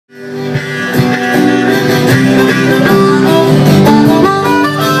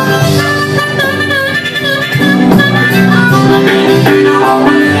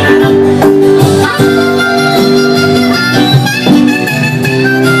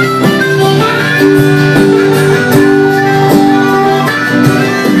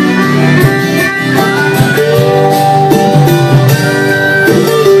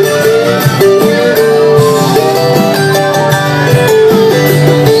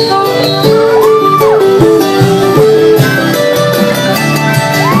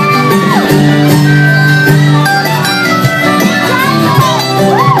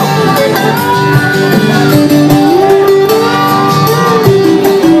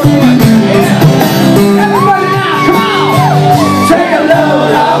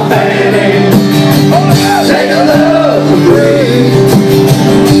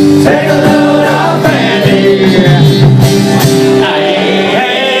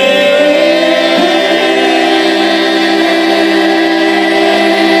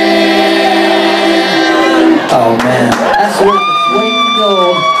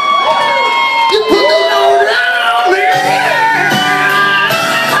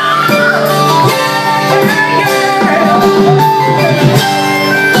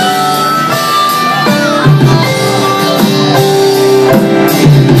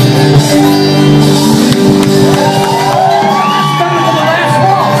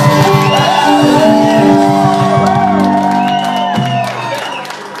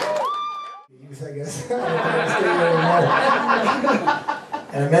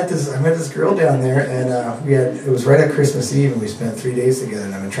was right at Christmas Eve, and we spent 3 days together,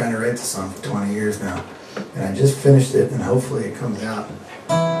 and I've been trying to write the song for 20 years now. And I just finished it, and hopefully it comes out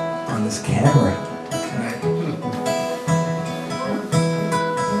on this camera tonight.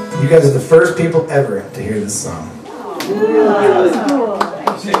 You guys are the first people ever to hear this song.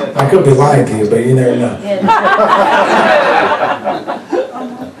 I could be lying to you, but you never know.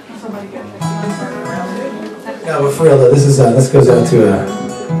 No, but for real though, this goes out to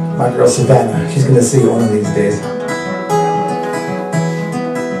my girl Savannah. She's gonna see it one of these days.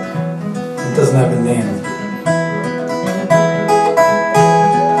 It doesn't have a name.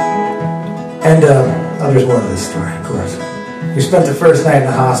 And there's more to this story, of course. We spent the first night in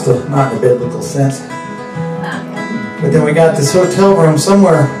the hostel, not in a biblical sense. But then we got this hotel room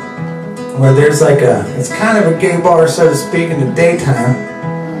somewhere where there's like it's kind of a gay bar, so to speak, in the daytime.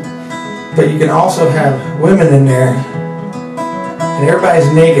 But you can also have women in there, and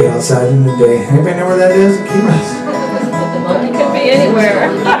everybody's naked outside in the day. Anybody know where that is? Key West. It could be anywhere.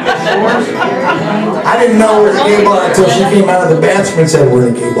 I didn't know it was a gay bar until she came out of the bathroom and said, "We're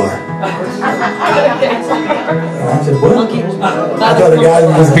in a gay bar." And I said, "What?" I thought the guy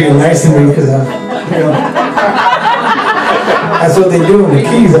was being nice to me because that's what they do in the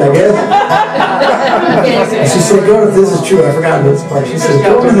Keys, I guess. And she said, "Go to," this is true, I forgot this part. She said,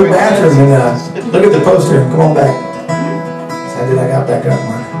 "Go to the bathroom and look at the poster and come on back." So I did. I got back up in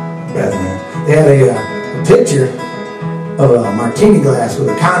my bathroom. They had a picture of a martini glass with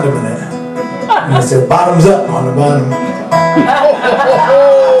a condom in it. And it said, "Bottoms up" on the bottom.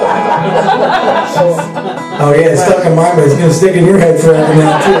 Oh yeah, it's stuck in my mind. It's going to stick in your head forever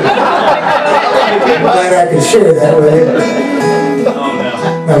now too. I'm glad I can share that with you.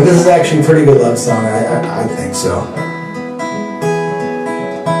 No, but this is actually a pretty good love song, I think so.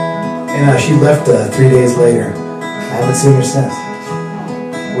 And she left 3 days later. I haven't seen her since.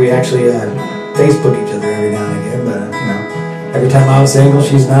 We actually Facebook each other every now and again, but you know, every time I'm single,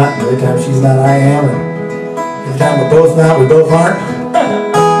 she's not. And every time she's not, I am. And every time we're both not, we both aren't.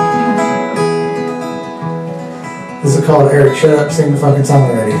 This is called Eric. Shut up, sing the fucking song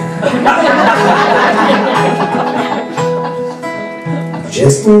already.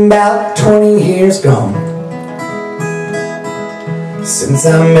 Just about 20 years gone since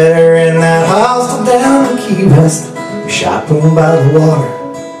I met her in that hostel down in Key West. We shopping by the water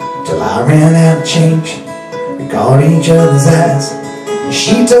till I ran out of change. We caught each other's eyes, and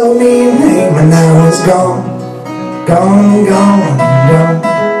she told me her name, and I was gone, gone, gone, gone.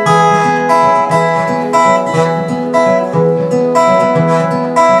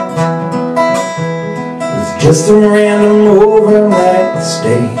 Just a random overnight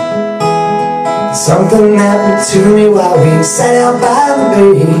stay. Something happened to me while we sat out by the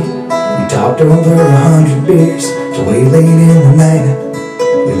bay. We talked over 100 beers till way late in the night.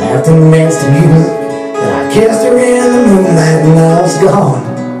 We laughed and danced to music, and I kissed her in the moonlight, and I was gone.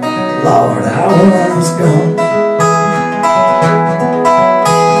 Lord, I was gone.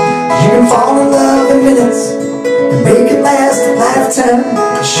 You can fall in love in minutes and make it last a lifetime.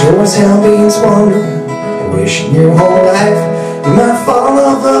 It sure as hell means wandering, wishing your whole life. You might fall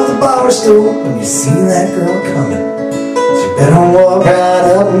off of the bar stool when you see that girl coming. So you better walk right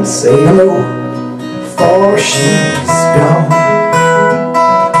up and say hello before she's gone.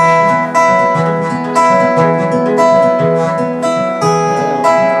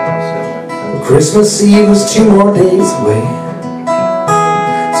 Well, Christmas Eve was 2 more days away,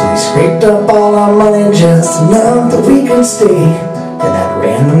 so we scraped up all our money, just enough that we could stay in that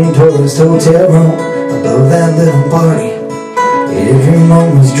random tourist hotel room above that little party. Everyone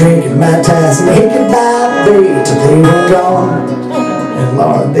was drinking my ties, make it by day till they were gone. And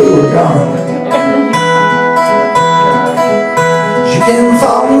Lord, they were gone. You can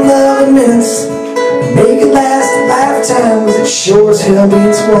fall in love in minutes and make it last a lifetime, but it sure as hell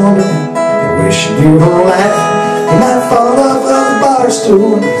beats wandering and wishing your whole life. You might fall off of the bar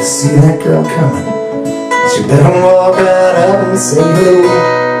stool and you see that girl coming, so you better walk right up and say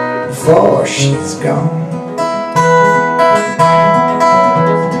hello before she's gone.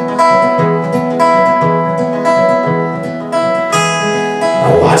 I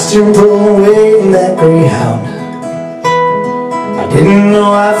watched her pull away in that Greyhound. I didn't know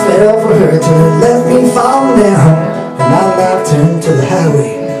I fell for her till it left me falling down. And I knocked her into the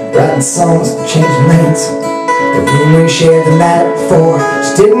highway, writing songs and changing lanes. The room we shared the night before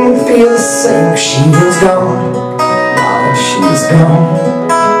just didn't feel the same. She was gone, oh, she's gone.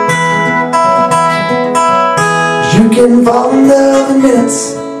 You can fall in love in minutes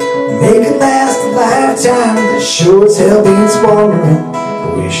and make it last a lifetime. It sure as hell beats wandering,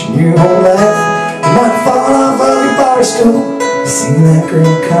 wishing your whole life. You might fall off of your bar stool, you see that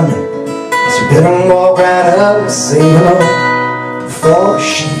girl coming, so you She better walk right up and say hello before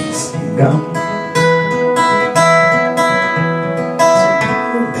she's gone.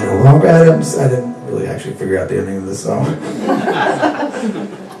 Better walk right up and say, I didn't really actually figure out the ending of the song.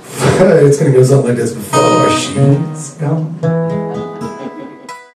 It's gonna go something like this: before she's gone.